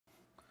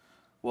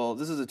Well,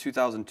 this is a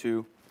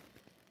 2002,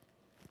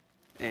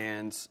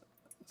 and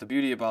the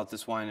beauty about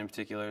this wine in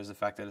particular is the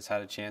fact that it's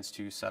had a chance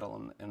to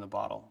settle in the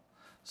bottle.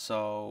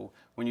 So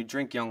when you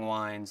drink young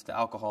wines, the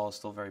alcohol is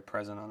still very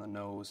present on the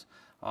nose.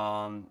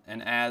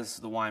 And as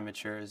the wine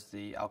matures,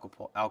 the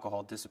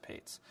alcohol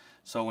dissipates.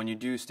 So when you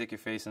do stick your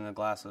face in a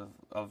glass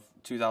of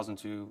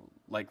 2002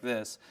 like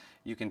this,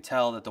 you can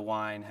tell that the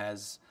wine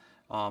has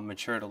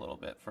matured a little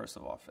bit, first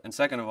of all. And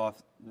second of all,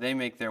 they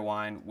make their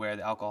wine where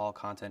the alcohol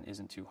content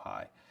isn't too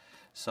high.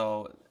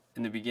 So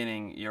in the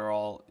beginning, they're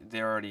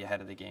already ahead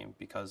of the game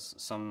because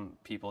some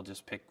people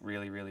just pick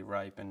really, really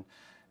ripe, and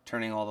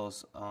turning all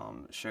those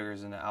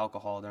sugars into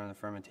alcohol during the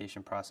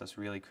fermentation process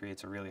really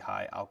creates a really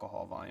high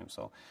alcohol volume.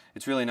 So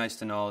it's really nice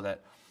to know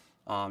that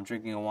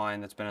drinking a wine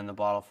that's been in the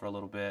bottle for a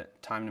little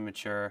bit, time to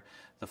mature,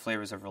 the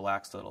flavors have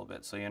relaxed a little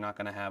bit. So you're not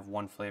going to have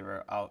one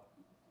flavor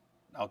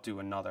outdo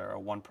another, or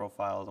one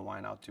profile of the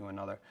wine outdo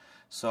another.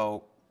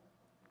 So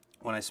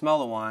when I smell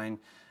the wine,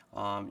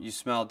 you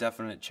smell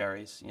definite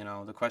cherries. You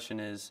know, the question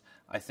is,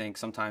 I think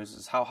sometimes,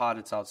 is how hot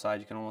it's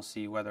outside. You can almost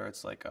see whether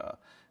it's like a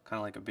kind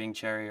of like a Bing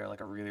cherry or like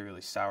a really,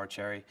 really sour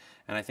cherry.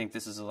 And I think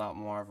this is a lot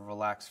more of a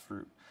relaxed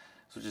fruit,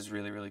 which is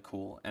really, really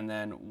cool. And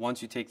then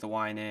once you take the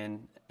wine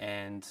in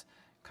and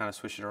kind of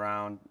swish it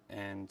around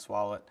and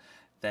swallow it,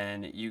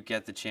 then you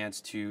get the chance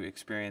to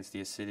experience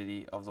the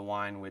acidity of the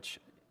wine, which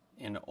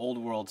in old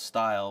world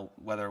style,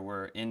 whether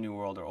we're in new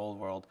world or old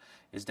world,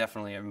 is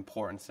definitely an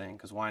important thing,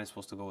 because wine is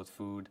supposed to go with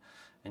food,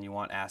 and you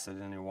want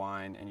acid in your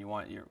wine, and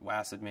your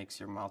acid makes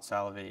your mouth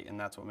salivate, and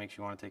that's what makes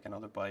you want to take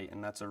another bite,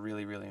 and that's a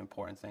really, really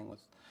important thing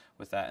with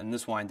that. And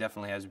this wine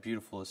definitely has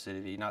beautiful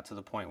acidity, not to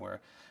the point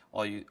where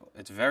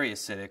it's very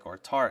acidic or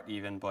tart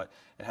even, but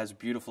it has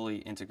beautifully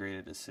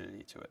integrated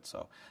acidity to it.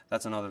 So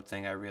that's another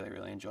thing I really,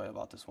 really enjoy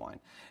about this wine.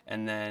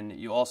 And then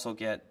you also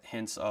get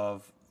hints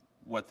of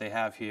what they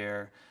have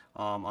here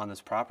on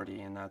this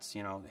property, and that's,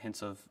 you know,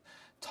 hints of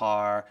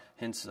tar,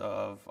 hints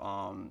of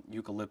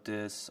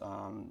eucalyptus,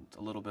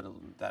 a little bit of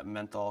that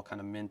menthol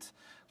kind of mint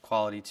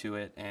quality to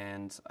it,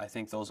 and I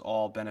think those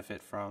all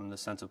benefit from the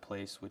sense of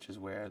place, which is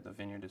where the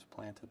vineyard is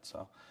planted.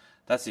 So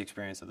that's the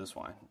experience of this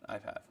wine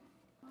I've had.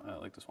 I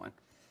like this wine.